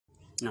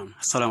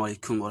Assalamu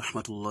alaikum wa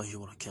rahmatullahi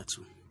wa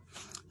barakatuh.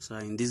 So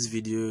in this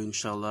video,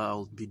 inshallah,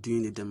 I'll be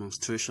doing a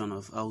demonstration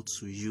of how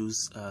to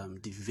use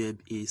the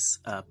VerbAce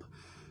app.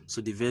 So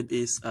the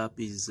VerbAce app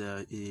is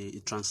a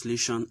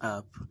translation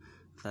app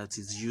that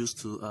is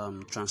used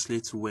to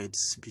translate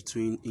words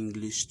between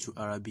English to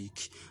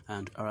Arabic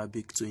and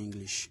Arabic to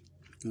English,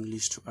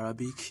 English to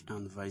Arabic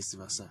and vice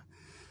versa.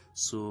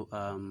 So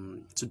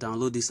to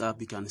download this app,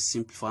 you can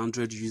simply, for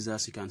Android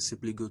users, you can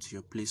simply go to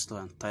your Play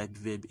Store and type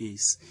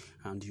VerbAce,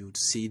 and you would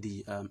see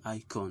the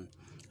icon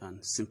and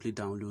simply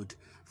download.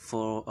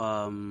 For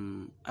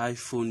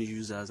iPhone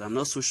users, I'm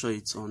not so sure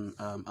it's on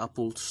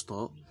Apple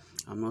Store.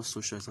 I'm not so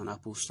sure it's on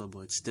Apple Store, but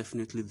it's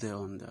definitely there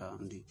on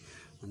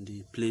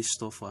the Play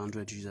Store for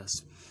Android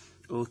users.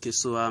 Okay,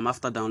 so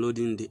after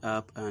downloading the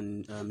app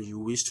and you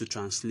wish to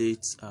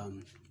translate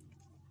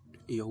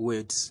your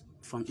words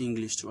from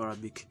English to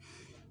Arabic.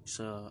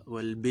 So,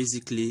 well,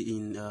 basically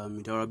in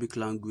the Arabic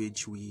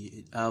language,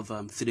 we have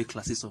 3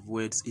 classes of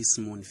words: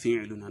 ismun,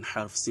 fi'lun, and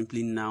harf,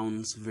 simply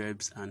nouns,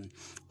 verbs, and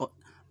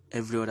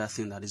every other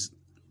thing that is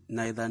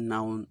neither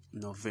noun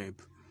nor verb,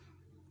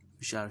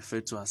 which are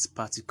referred to as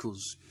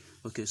particles.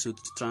 Okay, so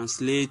to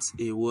translate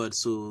a word,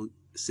 so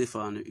say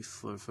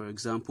for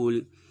example,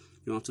 you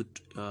want to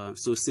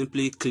so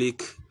simply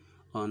click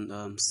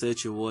on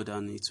search a word,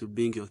 and it will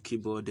bring your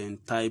keyboard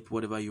and type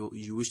whatever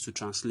you wish to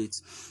translate.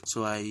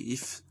 So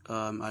if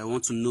I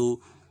want to know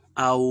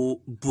how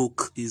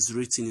book is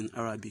written in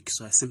Arabic,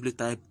 so I simply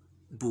type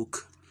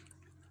book.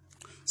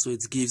 So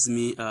it gives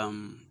me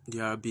the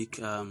Arabic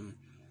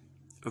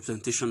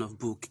representation of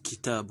book,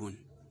 kitabun.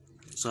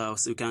 So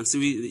you can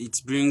see it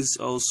brings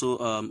also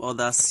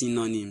other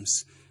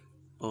synonyms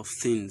of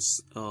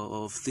things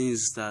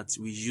that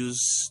we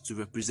use to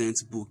represent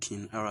book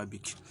in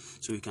Arabic.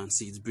 So you can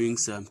see it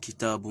brings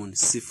kitabun,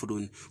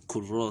 sifrun,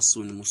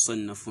 kurrasun,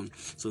 musannafun.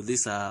 So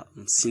these are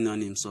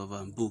synonyms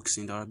of books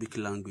in the Arabic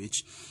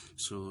language.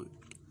 So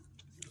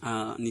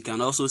you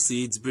can also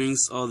see it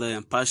brings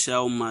other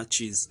partial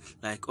matches,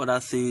 like other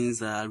things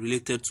that are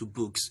related to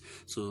books.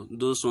 So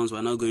those ones,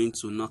 we're not going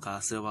to knock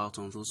ourselves out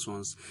on those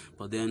ones,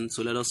 but then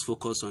so let us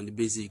focus on the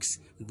basics: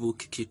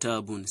 book,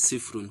 kitabun,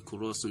 sifrun,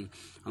 kurosun.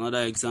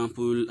 Another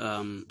example,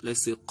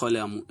 let's say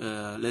qalam,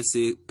 let's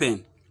say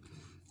pen.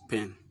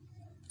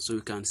 So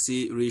you can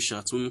see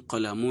rishatun,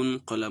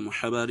 qalamun, qalamu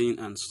habarin,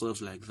 and stuff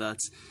like that.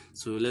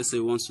 So let's say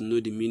we want to know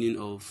the meaning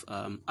of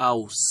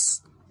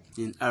house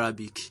in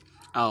Arabic.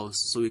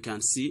 House. So we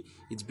can see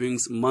it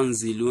brings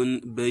manzilun,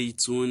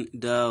 baytun,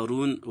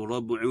 darun,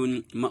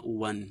 rab'un,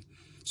 ma'wan.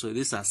 So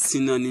these are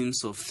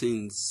synonyms of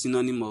things,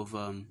 synonyms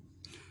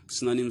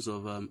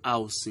of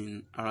house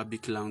in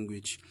Arabic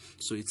language.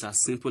 So it's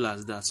as simple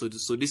as that. So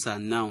these are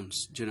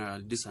nouns.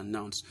 Generally, these are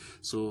nouns.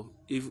 So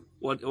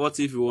what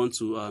if you want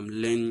to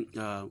learn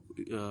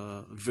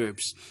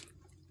verbs?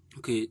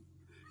 Okay,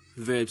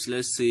 verbs.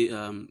 Let's say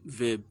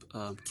verb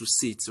to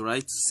sit,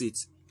 right? Sit.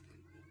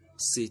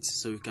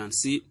 So you can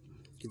see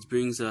it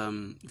brings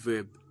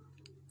verb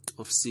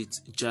of sit,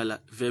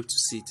 verb to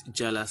sit,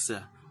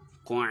 jalasa,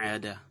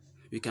 qa'ada.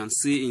 We can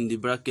see in the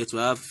bracket we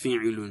have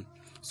fi'lun.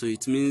 So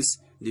it means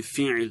the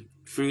fi'l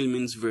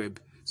means verb.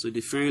 So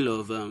the fi'l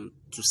of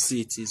to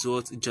sit is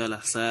what?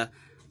 Jalasa,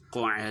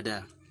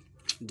 qa'ada.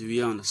 Do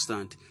you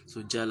understand?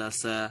 So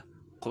jalasa,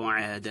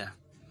 qa'ada.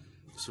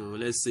 So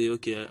let's say,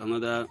 okay,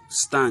 another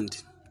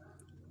stand.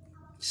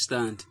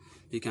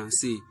 You can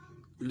see,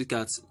 look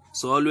at.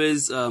 So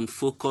always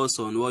focus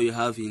on what you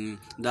have in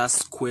that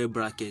square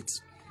bracket.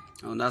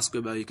 On that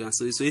square bracket, you can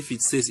see. So if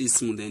it says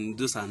ismun, then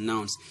those are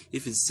nouns.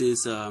 If it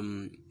says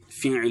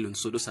fi'lun,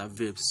 so those are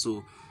verbs.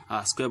 So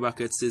square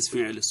bracket says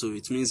fi'l, so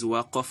it means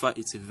waqafa,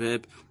 it's a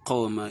verb.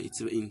 Qawma,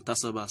 it's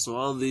intasaba. So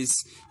all these,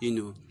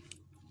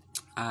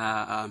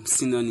 are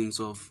synonyms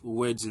of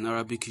words in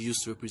Arabic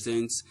used to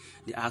represent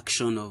the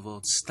action of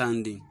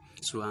standing.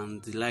 So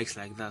and the likes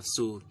like that.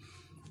 So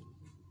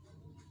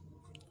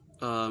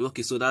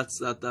okay, so that's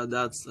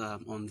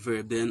on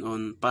verb. Then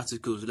on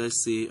particles,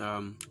 let's say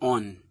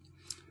on,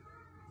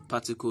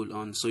 particle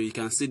on. So you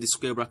can see the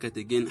square bracket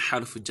again,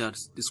 harf jar.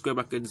 The square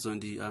bracket is on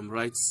the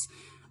right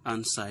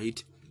hand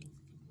side.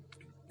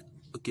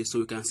 Okay, so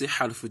we can say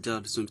harf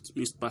jar, so it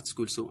means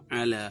particle. So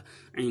ala,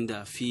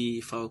 inda,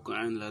 fi,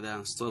 fawqa,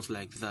 and stuff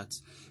like that.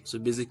 So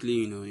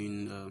basically,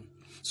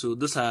 so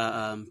those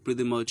are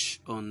pretty much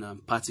on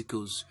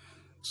particles.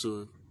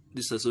 So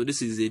this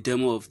is a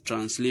demo of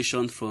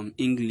translation from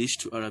English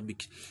to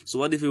Arabic. So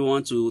what if we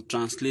want to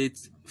translate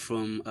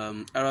from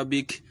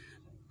Arabic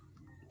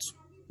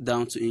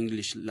down to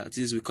English? That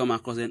is, we come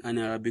across an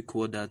Arabic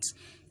word that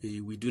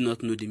we do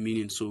not know the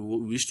meaning, so we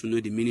wish to know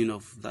the meaning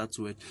of that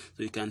word.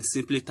 So you can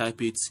simply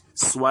type it,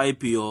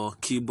 swipe your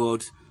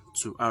keyboard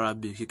to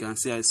Arabic. You can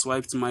see I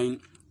swiped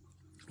mine.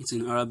 It's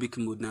in Arabic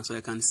mode now, so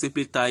I can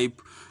simply type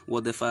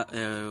whatever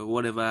Arabic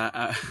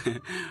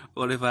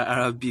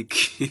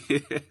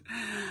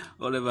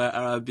whatever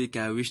Arabic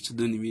I wish to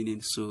know the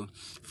meaning. So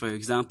for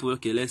example,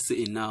 okay, let's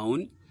say a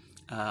noun.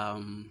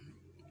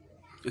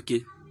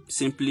 Okay,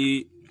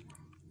 simply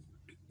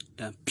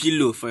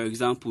pillow, for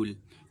example,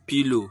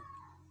 pillow.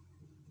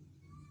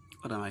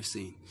 What am I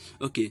saying?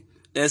 Okay,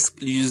 let's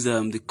use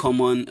the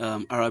common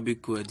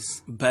Arabic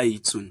words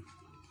bayitun.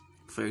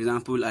 For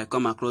example, I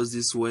come across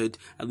this word,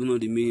 I don't know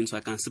the meaning, so I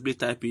can simply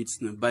type it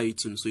in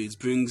bayitun. So it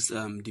brings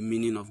the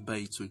meaning of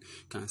bayitun.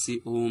 You can see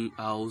home,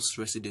 house,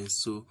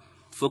 residence. So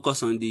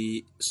focus on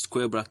the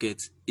square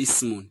bracket,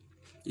 ismun.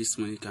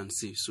 Ismun you can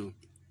see. So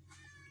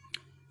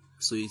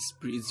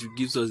it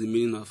gives us the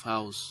meaning of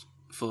house,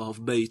 of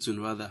bayitun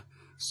rather.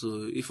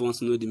 So if you want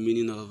to know the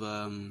meaning of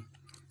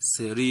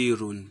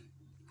serirun,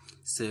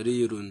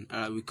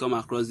 we come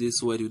across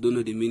this word, we don't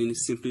know the meaning,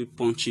 simply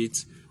punch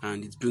it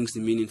and it brings the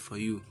meaning for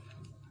you.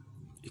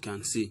 You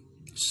can see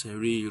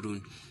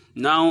serirun.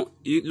 Now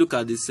you look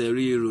at the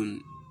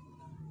serirun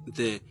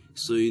there.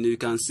 So you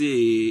can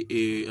see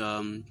a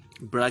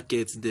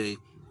bracket there.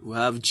 We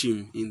have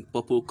jim in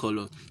purple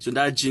color. So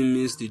that jim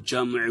means the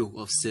jam'u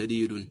of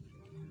serirun.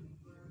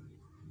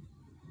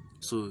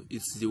 So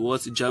it's the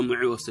word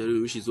jam'u of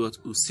serirun, which is what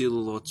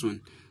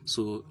usillatun.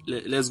 So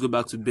let's go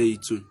back to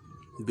bayitun.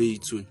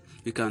 Bayitun.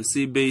 You can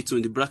see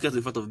bayitun, the bracket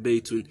in front of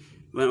bayitun.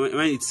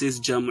 When it says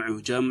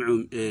jam'u,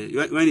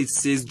 when it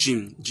says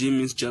jim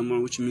means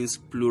jam'u, which means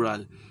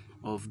plural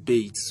of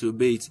bait. So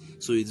bait.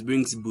 So it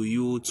brings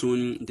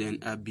buyutun, then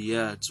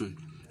abiyatun.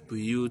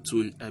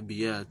 Buyutun,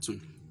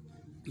 abiyatun.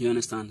 You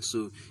understand?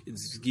 So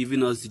it's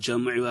giving us the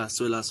jam'u as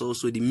well as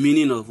also the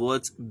meaning of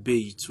what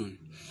baytun.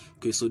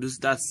 Okay, so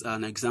that's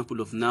an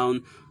example of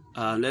noun.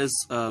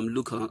 Let's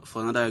look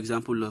for another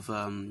example of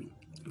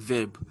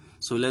verb.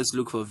 So let's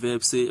look for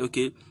verb. Say,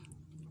 okay,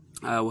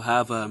 I will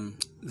have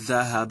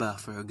dhahaba,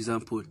 for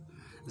example.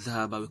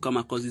 Dhahaba. We come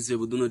across this verb,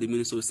 we don't know the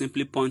meaning, so we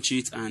simply punch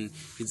it and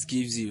it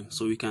gives you.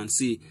 So we can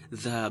see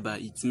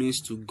dhahaba. It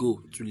means to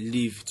go, to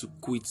leave, to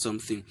quit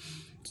something.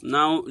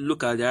 Now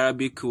look at the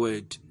Arabic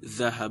word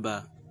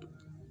dhahaba.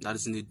 That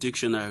is in the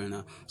dictionary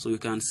now. So you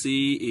can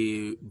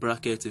see a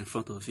bracket in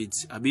front of it.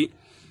 Abi.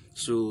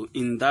 So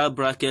in that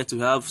bracket we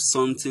have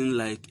something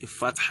like a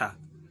fatha.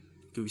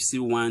 Okay, we see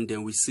one,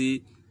 then we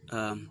see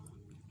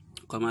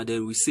comma,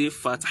 then we say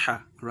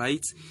fatha,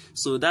 right?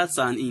 So that's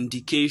an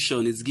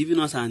indication. It's giving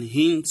us an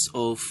hint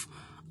of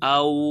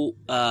how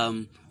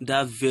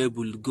that verb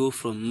will go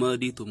from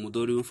madi to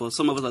mudari'u. For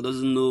some of us that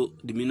doesn't know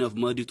the meaning of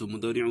madi to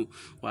mudari'u,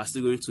 we are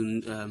still going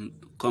to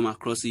come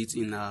across it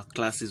in our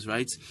classes,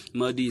 right?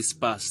 Madi is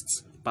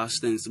past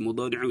tense,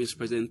 mudari'u is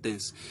present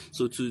tense.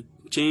 So to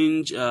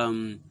change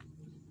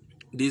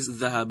this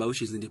dhahaba,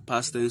 which is in the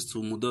past tense, to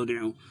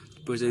mudari'u,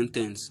 present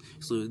tense.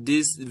 So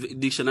this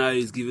dictionary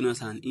is giving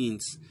us an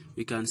hint.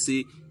 We can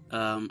see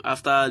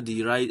after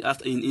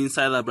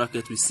inside that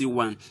bracket we see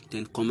one,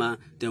 then comma,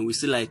 then we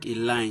see like a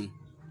line.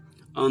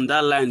 On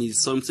that line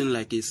is something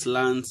like a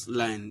slant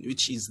line,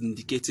 which is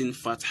indicating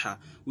fatha,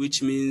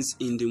 which means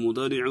in the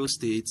mudari'u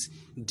state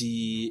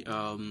the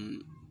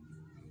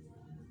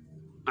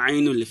ainul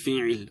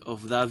fi'il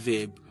of that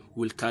verb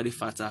will carry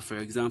fatha. For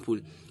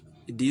example,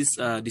 this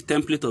the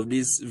template of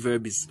this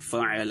verb is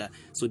fa'ala,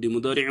 so the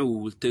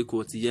mudari'u will take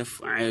what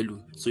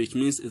yaf'alu, so it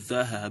means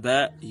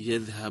dhahaba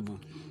yadhhabu,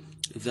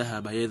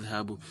 dhahaba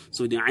yadhhabu.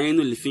 So the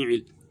ainul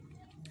fi'il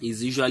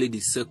is usually the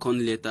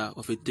second letter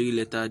of a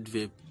three-lettered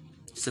verb.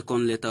 So you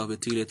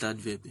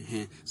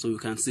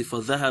can see for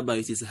dhahaba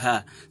it is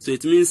ha. So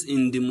it means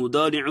in the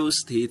mudari'u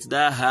state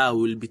that ha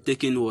will be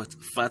taking what?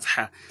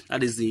 Fatha.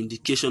 That is the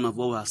indication of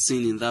what we are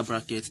seeing in that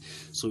bracket.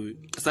 So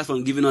aside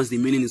from giving us the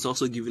meaning, it's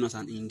also giving us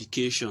an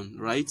indication,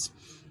 right?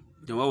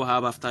 Then what we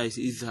have after is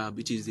izhab,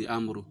 which is the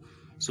amru.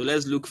 So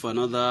let's look for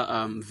another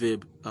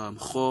verb.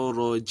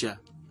 Khoroja.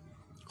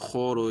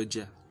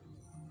 Khoroja.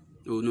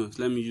 Oh no,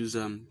 let me use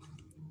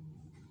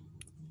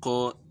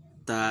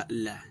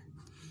qatala.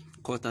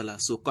 Qatala.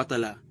 So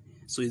qatala.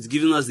 So it's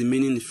giving us the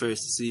meaning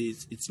first. See,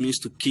 it means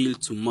to kill,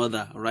 to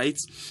murder, right?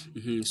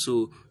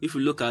 So if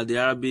we look at the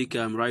Arabic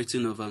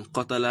writing of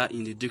qatala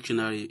in the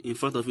dictionary, in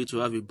front of it we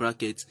have a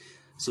bracket.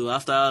 So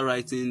after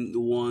writing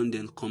one,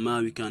 then comma,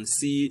 we can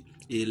see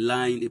a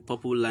line, a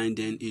purple line,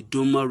 then a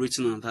doma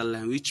written on that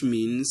line, which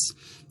means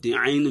the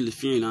ainul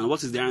fi'il. And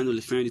what is the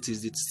ainul fi'il? It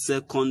is the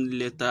second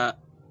letter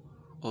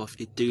of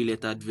a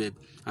three-lettered verb.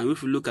 And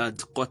if we look at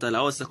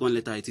qatala, our second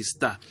letter, it is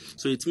ta.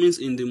 So it means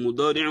in the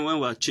mudari', when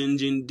we are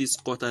changing this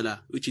qatala,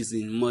 which is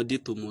in madi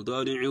to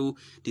mudari',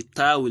 the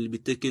ta will be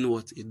taking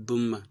what? A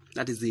dhamma.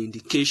 That is the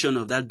indication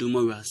of that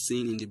dhamma we are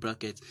seeing in the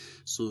bracket.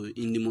 So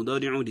in the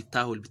mudari', the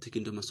ta will be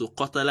taking dhamma. So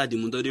qatala, the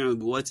mudari' will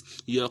be what?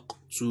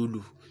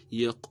 Yaqtulu.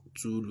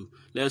 Yaqtulu.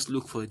 Let's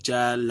look for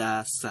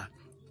jalasa.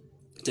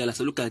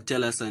 Jalasa. Look at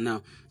jalasa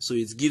now. So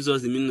it gives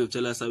us the meaning of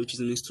jalasa, which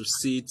means to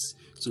sit,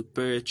 to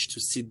perch, to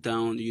sit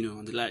down,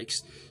 and the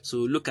likes. So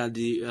look at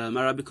the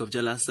Arabic of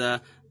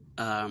jalasa.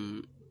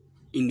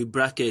 In the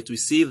bracket, we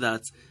see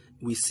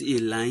a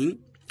line,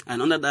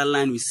 and under that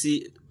line we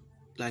see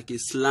like a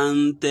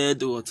slanted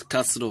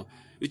kasra,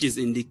 which is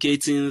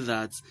indicating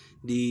that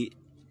the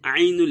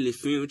ainul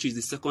lifin, which is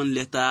the second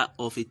letter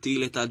of a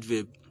three-lettered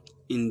verb.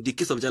 In the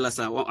case of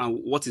jalasa,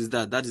 what is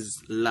that? That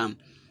is lam.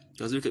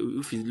 Because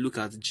if you look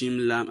at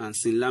jim, lam, and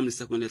sin, lam is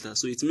the second letter.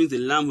 So it means the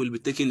lam will be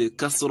taking a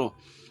kasra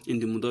in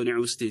the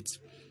mudari'u state.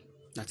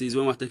 That is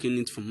when we're taking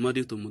it from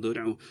Madi to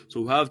Mudari'u.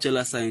 So we have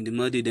Jalasa in the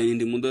Madi, then in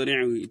the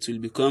Mudari'u it will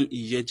become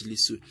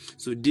Yajlisu.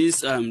 So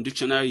this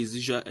dictionary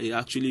is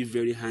actually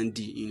very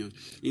handy,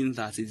 in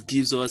that it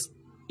gives us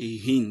a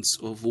hint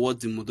of what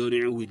the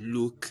Mudari'u will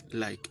look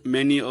like.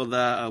 Many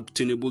other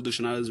obtainable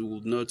dictionaries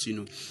would not,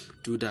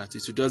 do that.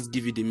 It will just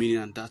give you the meaning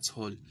and that's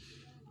all.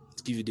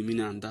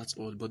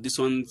 But this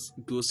one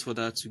goes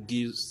further to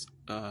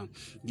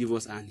give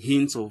us an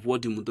hint of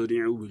what the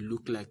Mudari'u will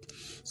look like.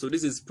 So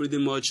this is pretty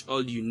much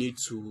all you need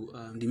to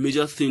the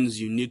major things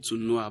you need to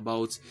know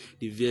about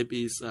the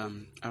VerbAce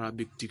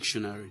Arabic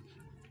dictionary.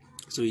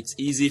 So it's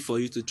easy for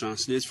you to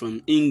translate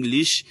from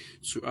English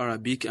to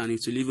Arabic, and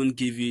it will even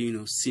give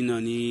you,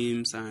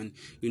 synonyms and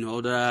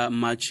other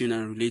matching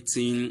and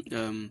relating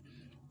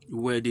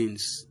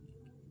wordings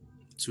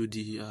to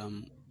the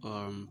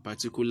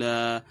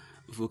particular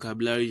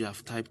vocabulary you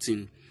have typed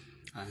in.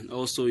 And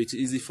also it's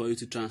easy for you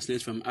to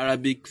translate from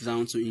Arabic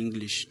down to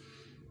English.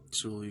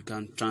 So you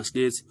can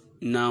translate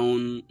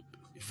noun,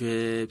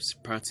 verbs,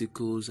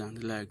 particles and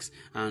the likes.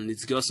 And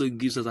it also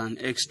gives us an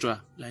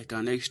extra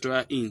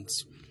hint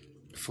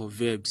for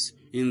verbs,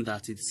 in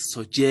that it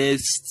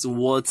suggests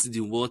what the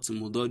word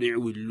Mudari'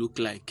 will look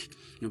like,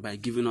 by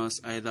giving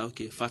us either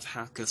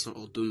Fatha, Kasra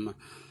or Dhamma.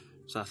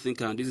 So I think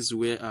this is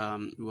where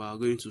we are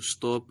going to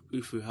stop.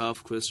 If we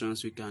have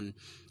questions, we can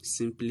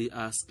simply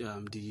ask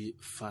the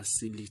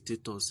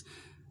facilitators.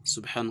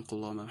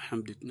 Subhanakallahumma wa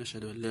bihamdik,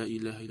 nashhadu an la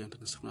ilaha illa anta,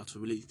 nastaghfiruka wa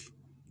natubu ilayk.